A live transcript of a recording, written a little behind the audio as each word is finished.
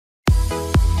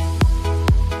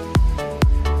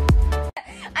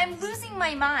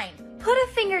my mind. Put a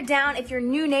finger down if your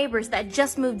new neighbors that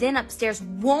just moved in upstairs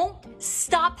won't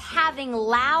stop having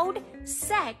loud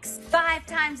sex 5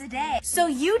 times a day. So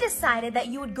you decided that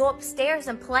you would go upstairs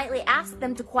and politely ask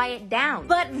them to quiet down.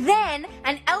 But then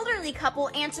an elderly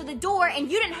couple answered the door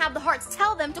and you didn't have the heart to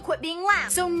tell them to quit being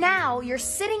loud. So now you're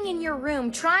sitting in your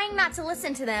room trying not to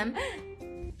listen to them.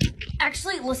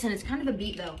 Actually, listen, it's kind of a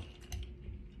beat though.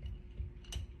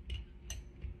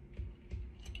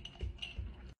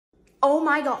 Oh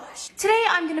my gosh. Today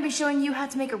I'm gonna be showing you how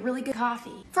to make a really good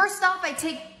coffee. First off,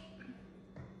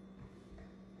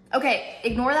 Okay,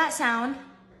 ignore that sound.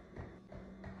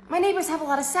 My neighbors have a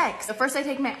lot of sex. So first I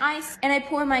take my ice and I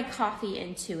pour my coffee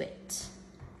into it.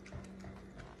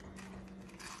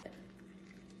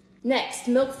 Next,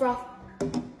 milk froth.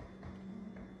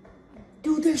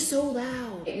 Dude, they're so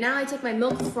loud. Okay, now I take my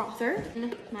milk frother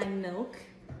and my milk.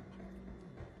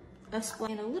 And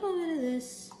a little bit of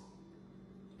this.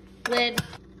 Lid.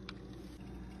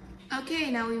 Okay,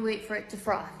 now we wait for it to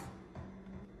froth.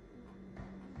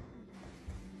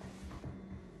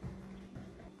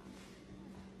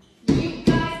 You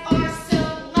guys are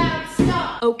so loud,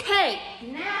 stop! Okay,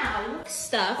 now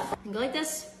stuff. Go like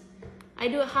this. I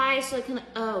do it high so I can,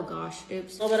 oh gosh,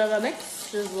 oops. A little bit of a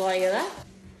mix, just like that.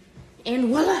 And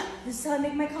voila, this is how I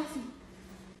make my coffee.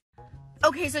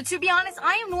 Okay, so to be honest,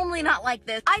 I am normally not like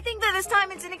this. I think that this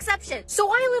time it's an exception. So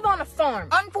I live on a farm.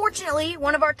 Unfortunately,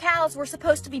 one of our cows were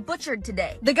supposed to be butchered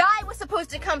today. The guy was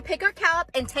supposed to come pick our cow up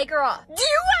and take her off. Do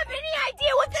you have any idea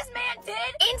what this man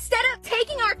did? Instead of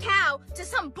taking our cow to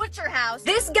some butcher house,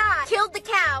 this guy killed the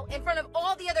cow in front of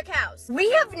all the other cows.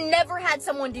 We have never had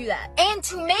someone do that. And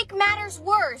to make matters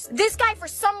worse, this guy for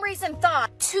some reason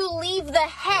thought to leave the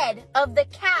head of the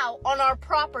cow on our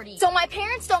property. So my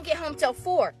parents don't get home till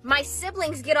 4. My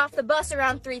siblings get off the bus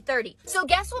around 3:30. So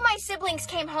guess what my siblings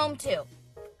came home to?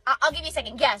 I'll give you a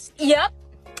second guess. Yep.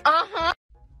 Uh-huh.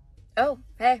 Oh,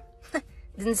 hey.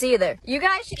 Didn't see you there. You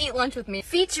guys should eat lunch with me.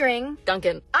 Featuring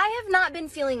Duncan. I have not been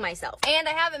feeling myself. And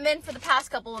I haven't been for the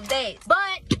past couple of days.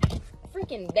 But,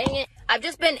 freaking dang it. I've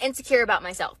just been insecure about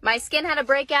myself. My skin had a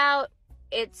breakout.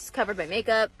 It's covered by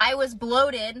makeup. I was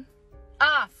bloated.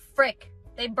 Ah, frick.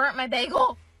 They burnt my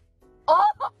bagel.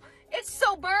 Oh, it's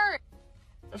so burnt.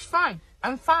 It's fine.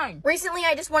 I'm fine. Recently,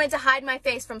 I just wanted to hide my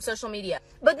face from social media.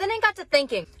 But then I got to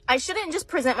thinking, I shouldn't just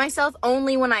present myself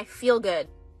only when I feel good.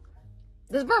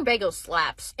 This burnt bagel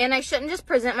slaps. And I shouldn't just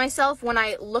present myself when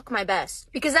I look my best.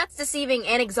 Because that's deceiving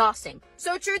and exhausting.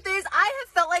 So truth is, I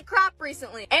have felt like crap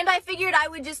recently. And I figured I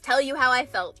would just tell you how I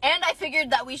felt. And I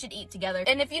figured that we should eat together.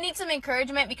 And if you need some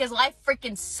encouragement because life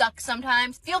freaking sucks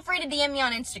sometimes, feel free to DM me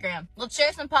on Instagram. Let's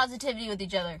share some positivity with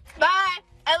each other. Bye!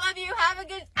 I love you. Have a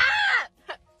good...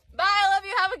 Bye, I love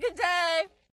you, have a good day.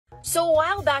 So a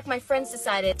while back, my friends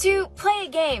decided to play a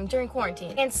game during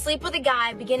quarantine and sleep with a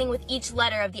guy beginning with each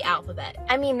letter of the alphabet.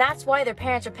 I mean, that's why their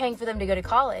parents are paying for them to go to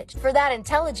college, for that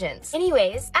intelligence.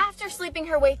 Anyways, after sleeping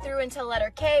her way through until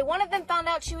letter K, one of them found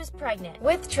out she was pregnant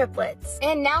with triplets.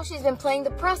 And now she's been playing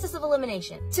the process of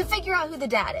elimination to figure out who the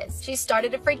dad is. She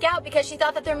started to freak out because she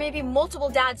thought that there may be multiple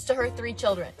dads to her 3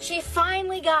 children. She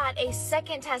finally got a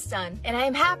second test done, and I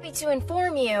am happy to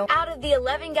inform you, out of the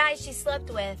 11 guys she slept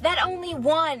with, that only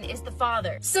 1 is the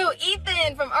father. So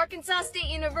Ethan from Arkansas State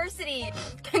University,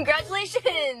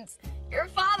 congratulations! You're a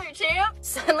father, champ!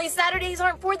 Suddenly Saturdays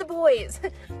aren't for the boys.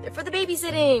 They're for the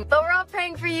babysitting. But we're all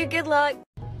praying for you. Good luck.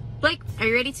 Blake, are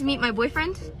you ready to meet my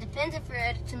boyfriend? Depends if you're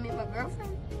ready to meet my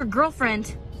girlfriend. Your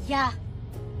girlfriend? Yeah.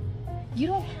 You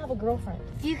don't have a girlfriend.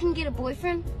 If you can get a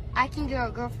boyfriend, I can get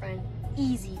a girlfriend.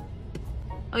 Easy.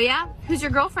 Oh yeah? Who's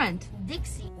your girlfriend?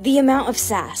 Dixie. The amount of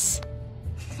sass.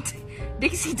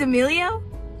 Dixie D'Amelio?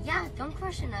 Yeah, don't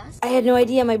question us. I had no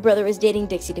idea my brother was dating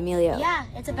Dixie D'Amelio. Yeah,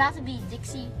 it's about to be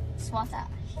Dixie Swatta.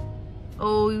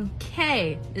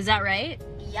 Okay, is that right?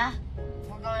 Yeah,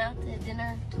 we're going out to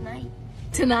dinner tonight.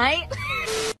 Tonight?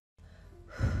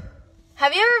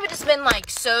 Have you ever just been like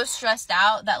so stressed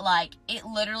out that like it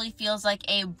literally feels like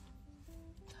it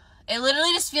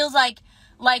literally just feels like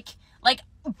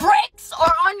bricks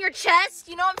are on your chest?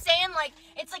 You know what I'm saying? Like,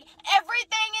 it's like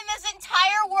everything in this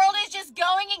entire world is just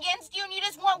going against you and you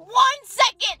just want 1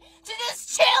 second to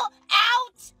just chill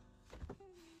out.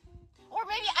 Or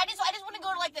maybe I just want to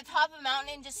go to like the top of a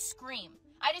mountain and just scream.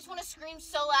 I just want to scream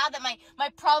so loud that my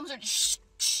problems are just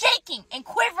shaking and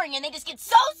quivering and they just get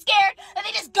so scared that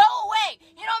they just go away.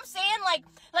 You know what I'm saying?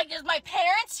 Like does my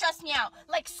parents stress me out?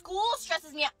 Like school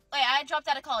stresses me out. Wait, I dropped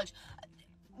out of college.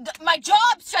 My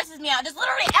job stresses me out. Just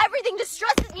literally everything just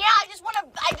stresses me out. I just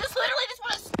literally just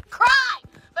want to cry.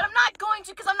 But I'm not going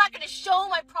to because I'm not going to show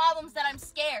my problems that I'm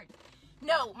scared.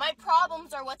 No, my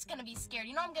problems are what's going to be scared.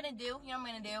 You know what I'm going to do? You know what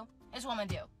I'm going to do? is what I'm gonna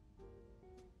do.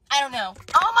 I don't know.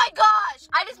 Oh my gosh!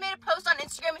 I just made a post on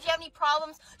Instagram. If you have any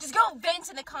problems, just go vent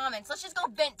in the comments. Let's just go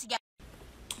vent together.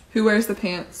 Who wears the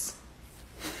pants?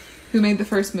 Who made the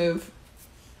first move?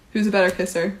 Who's a better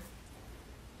kisser?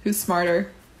 Who's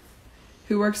smarter?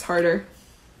 Who works harder?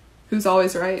 Who's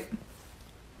always right?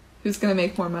 Who's gonna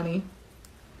make more money?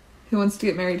 Who wants to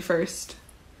get married first?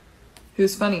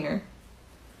 Who's funnier?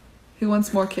 Who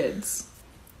wants more kids?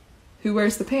 Who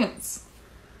wears the pants?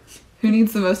 Who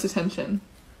needs the most attention?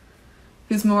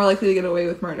 Who's more likely to get away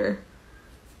with murder?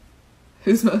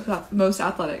 Who's most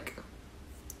athletic?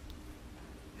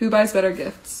 Who buys better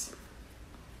gifts?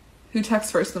 Who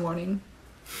texts first in the morning?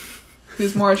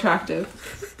 Who's more attractive?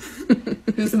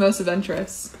 Who's the most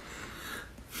adventurous?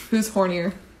 Who's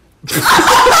hornier?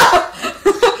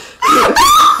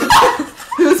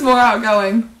 Who's more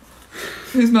outgoing?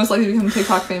 Who's most likely to become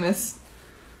TikTok famous?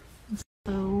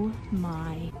 Oh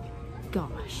my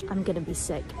gosh. I'm gonna be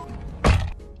sick.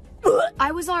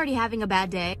 I was already having a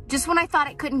bad day. Just when I thought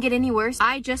it couldn't get any worse,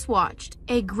 I just watched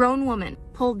a grown woman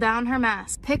pull down her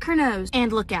mask, pick her nose,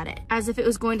 and look at it as if it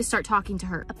was going to start talking to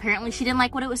her. Apparently she didn't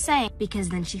like what it was saying because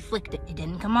then she flicked it. It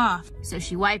didn't come off. So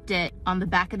she wiped it on the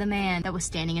back of the man that was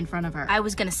standing in front of her. I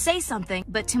was gonna say something,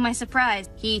 but to my surprise,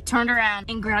 he turned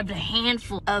around and grabbed a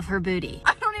handful of her booty.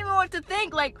 I don't even know what to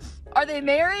think. Like, are they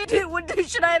married?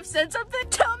 Should I have said something?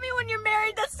 Tell me when you're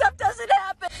married that stuff doesn't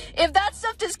happen. If that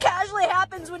stuff just casually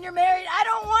happens when you're married, I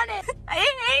don't want it. I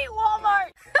hate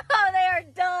Walmart. They are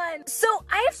done. So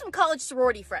I have some college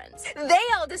sorority friends. They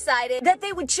all decided that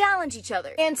they would challenge each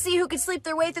other and see who could sleep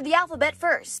their way through the alphabet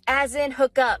first. As in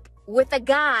hook up with a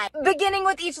guy beginning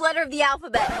with each letter of the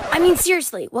alphabet. I mean,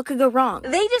 seriously, what could go wrong?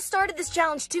 They just started this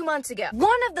challenge 2 months ago.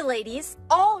 One of the ladies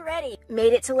already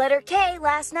made it to letter K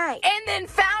last night and then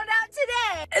found out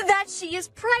today that she is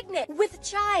pregnant with a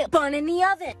child. Bun in the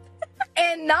oven.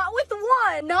 And not with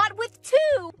one, not with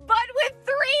two, but with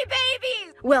 3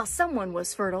 babies. Well, someone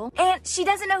was fertile, and she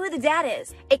doesn't know who the dad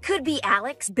is. It could be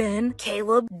Alex, Ben,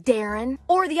 Caleb, Darren,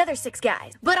 or the other 6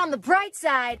 guys. But on the bright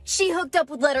side, she hooked up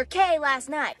with letter K last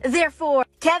night. Therefore,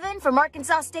 Kevin from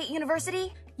Arkansas State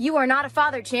University, you are not a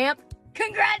father, champ.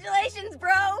 Congratulations,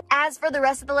 bro. As for the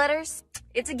rest of the letters,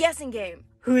 it's a guessing game.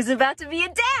 Who's about to be a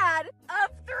dad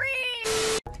of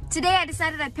 3? Today, I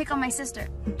decided I'd pick on my sister.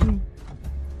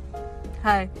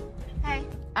 Hi. Hey.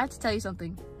 I have to tell you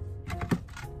something.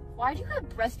 Why do you have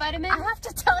breast vitamins? I have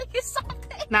to tell you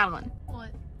something. Madeline.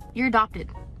 What? You're adopted.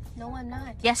 No, I'm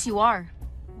not. Yes, you are.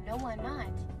 No, I'm not.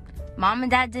 Mom and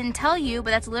Dad didn't tell you,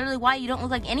 but that's literally why you don't look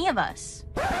like any of us.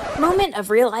 Moment of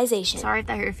realization. Sorry if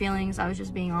that hurt your feelings. I was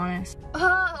just being honest.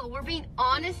 Oh, we're being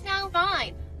honest now?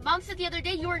 Fine. Mom said the other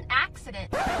day you were an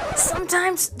accident.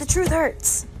 Sometimes the truth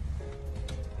hurts.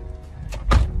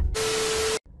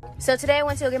 So today I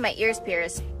went to go get my ears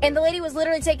pierced, and the lady was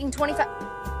literally taking 25...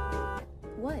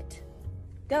 What?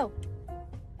 Go.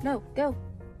 No, go.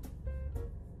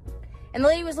 And the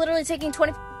lady was literally taking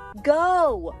 20...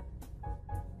 Go!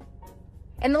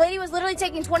 And the lady was literally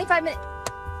taking 25 minutes...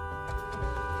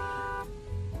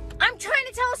 I'm trying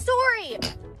to tell a story!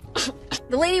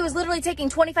 The lady was literally taking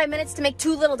 25 minutes to make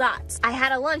 2 little dots. I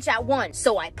had a lunch at 1,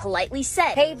 so I politely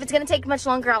said, hey, if it's gonna take much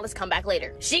longer, I'll just come back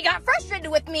later. She got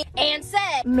frustrated with me and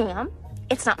said, ma'am,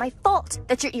 it's not my fault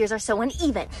that your ears are so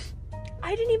uneven.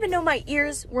 I didn't even know my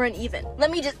ears were uneven.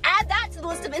 Let me just add that to the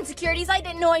list of insecurities I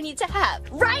didn't know I need to have.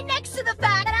 Right next to the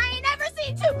fact that I ain't never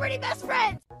seen 2 pretty best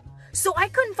friends. So I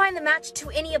couldn't find the match to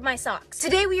any of my socks.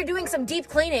 Today we are doing some deep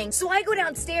cleaning, so I go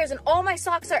downstairs and all my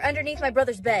socks are underneath my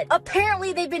brother's bed.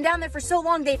 Apparently they've been down there for so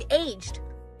long they've aged.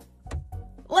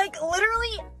 Like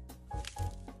literally,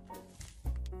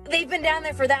 they've been down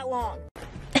there for that long.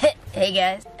 Hey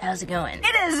guys, how's it going? It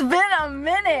has been a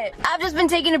minute. I've just been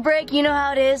taking a break, you know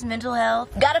how it is, mental health.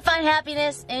 Gotta find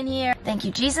happiness in here. Thank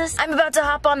you, Jesus. I'm about to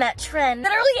hop on that trend.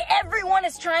 Literally everyone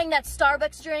is trying that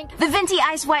Starbucks drink. The Venti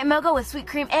Iced White Mocha with sweet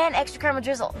cream and extra caramel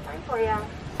drizzle. Fine for you.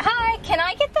 Hi, can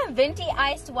I get the Venti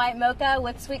Iced White Mocha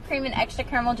with sweet cream and extra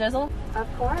caramel drizzle?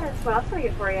 Of course. What else can I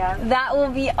get for you? That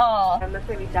will be all. That's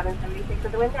going to be $7.76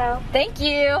 at the window. Thank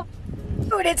you.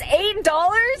 Dude, it's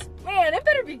 $8? Man, it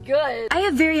better be good. I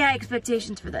have very high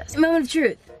expectations for this. Moment of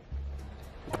truth.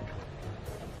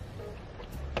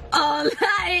 Oh,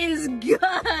 that is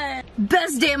good.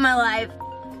 Best day of my life.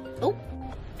 Oh.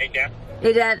 Hey, Dad.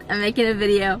 Hey, Dad, I'm making a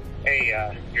video.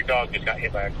 Hey, your dog just got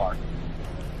hit by a car.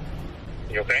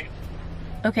 You okay?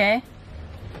 Okay.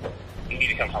 You need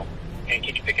to come home. And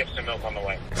can you pick up some milk on the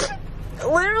way?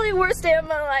 Literally worst day of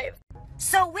my life.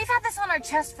 So we've had this on our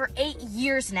chest for 8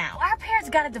 years now. Our parents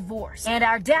got a divorce, and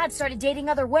our dad started dating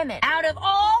other women. Out of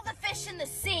all the fish in the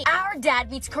sea. Our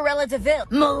dad meets Corella DeVille,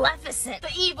 Maleficent, the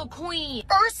evil queen,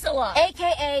 Ursula,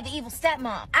 aka the evil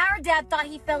stepmom. Our dad thought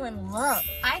he fell in love.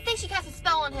 I think she cast a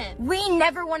spell on him. We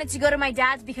never wanted to go to my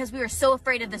dad's because we were so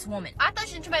afraid of this woman. I thought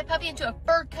she turned my puppy into a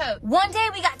fur coat. One day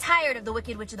we got tired of the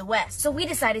Wicked Witch of the West, so we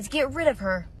decided to get rid of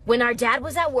her. When our dad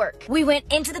was at work, we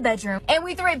went into the bedroom And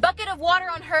we threw a bucket of water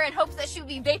on her in hopes that she would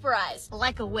be vaporized,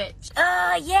 like a witch.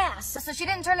 yeah, so she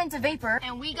didn't turn into vapor.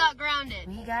 And we got grounded.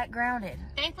 We got grounded.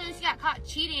 Thankfully, she got caught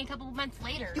cheating a couple of months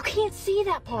later. You can't see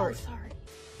that part. Oh, sorry.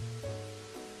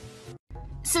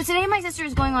 So today my sister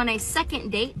is going on a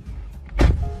second date.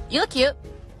 You look cute.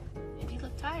 And you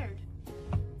look tired.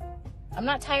 I'm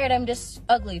not tired, I'm just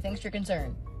ugly. Thanks for your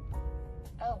concern.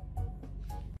 Oh.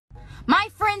 My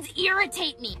friends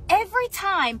irritate me. Every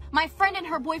time my friend and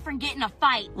her boyfriend get in a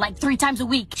fight, like 3 times a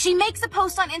week, she makes a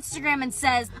post on Instagram and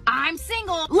says, I'm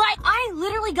single. Like, I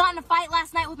literally got in a fight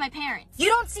last night with my parents. You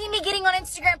don't see me getting on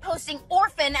Instagram posting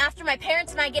orphan after my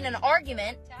parents and I get in an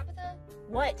argument. Tabitha?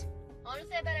 What?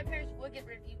 Honestly, I bet our parents would get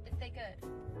rid of you if they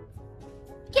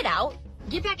could. Get out.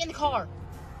 Get back in the car.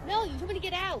 No, you told me to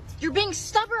get out. You're being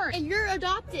stubborn. And you're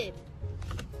adopted.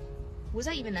 Was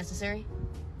that even necessary?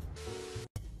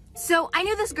 So, I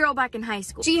knew this girl back in high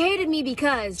school. She hated me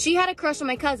because she had a crush on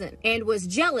my cousin and was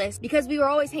jealous because we were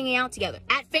always hanging out together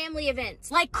at family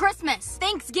events like Christmas,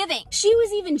 Thanksgiving. She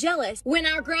was even jealous when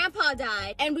our grandpa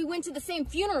died and we went to the same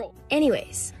funeral.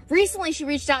 Anyways, recently she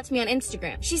reached out to me on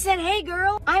Instagram. She said, hey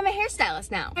girl, I'm a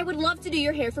hairstylist now. I would love to do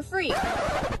your hair for free.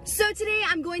 So today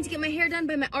I'm going to get my hair done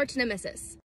by my arch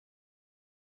nemesis.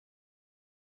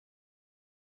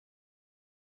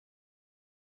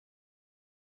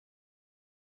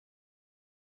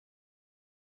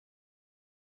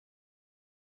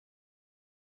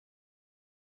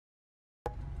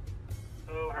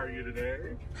 How are you today?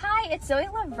 Hi, it's Zoe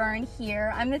Laverne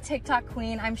here. I'm the TikTok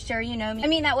queen. I'm sure you know me. I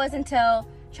mean, that was until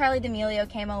Charlie D'Amelio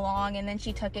came along and then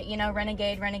she took it, you know,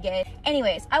 renegade.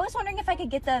 Anyways, I was wondering if I could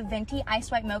get the venti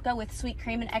ice white mocha with sweet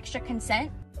cream and extra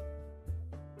consent.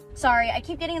 Sorry, I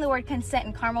keep getting the word consent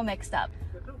and caramel mixed up.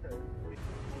 It's okay.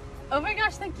 Oh my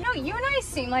gosh, thank you. You and I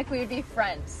seem like we would be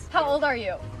friends. How old are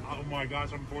you? Oh my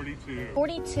gosh, I'm 42.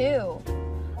 42.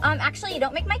 Actually, you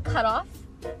don't make my cutoff.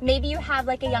 Maybe you have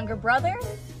like a younger brother,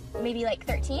 maybe like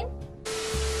 13.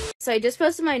 So I just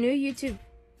posted my new YouTube.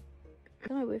 Is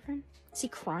that my boyfriend? Is he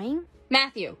crying?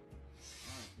 Matthew.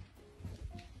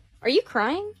 Are you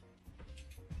crying?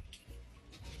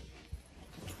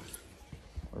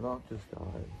 Our dog just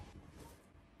died.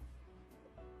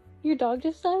 Your dog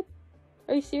just died?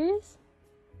 Are you serious?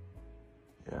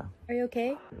 Yeah. Are you okay?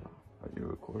 Yeah. Are you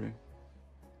recording?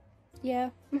 Yeah.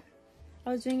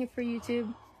 I was doing it for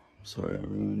YouTube. Sorry, I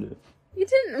ruined it. You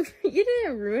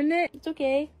didn't ruin it. It's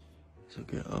okay. It's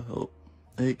okay, I'll help.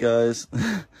 Hey guys,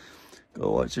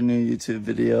 go watch a new YouTube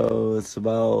video. It's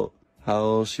about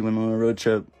how she went on a road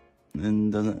trip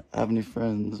and doesn't have any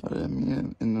friends. I didn't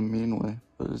mean it in a mean way,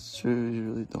 but it's true, you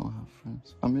really don't have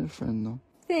friends. I'm your friend though.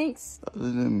 Thanks. I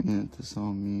didn't mean it to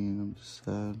sound mean, I'm just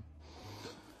sad.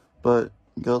 But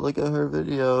go look at her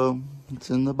video,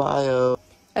 it's in the bio.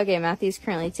 Okay, Matthew's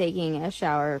currently taking a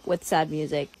shower with sad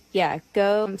music. Yeah,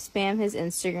 go spam his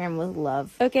Instagram with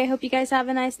love. Okay, hope you guys have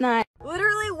a nice night.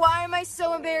 Literally, why am I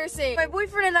so embarrassing? My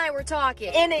boyfriend and I were talking,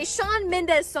 and a Shawn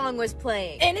Mendes song was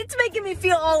playing, and it's making me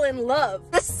feel all in love.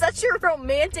 That's such a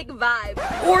romantic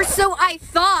vibe. Or so I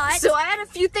thought. So I had a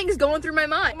few things going through my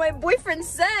mind. My boyfriend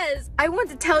says, I want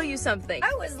to tell you something.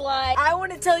 I was like, I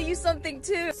want to tell you something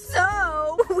too.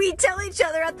 So we tell each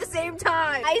other at the same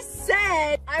time. I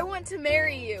said, I want to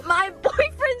marry you. My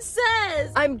boyfriend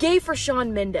says, I'm gay for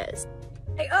Shawn Mendes.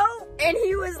 Oh, and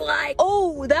he was like,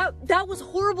 oh, that was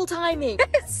horrible timing.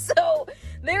 So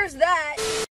there's that.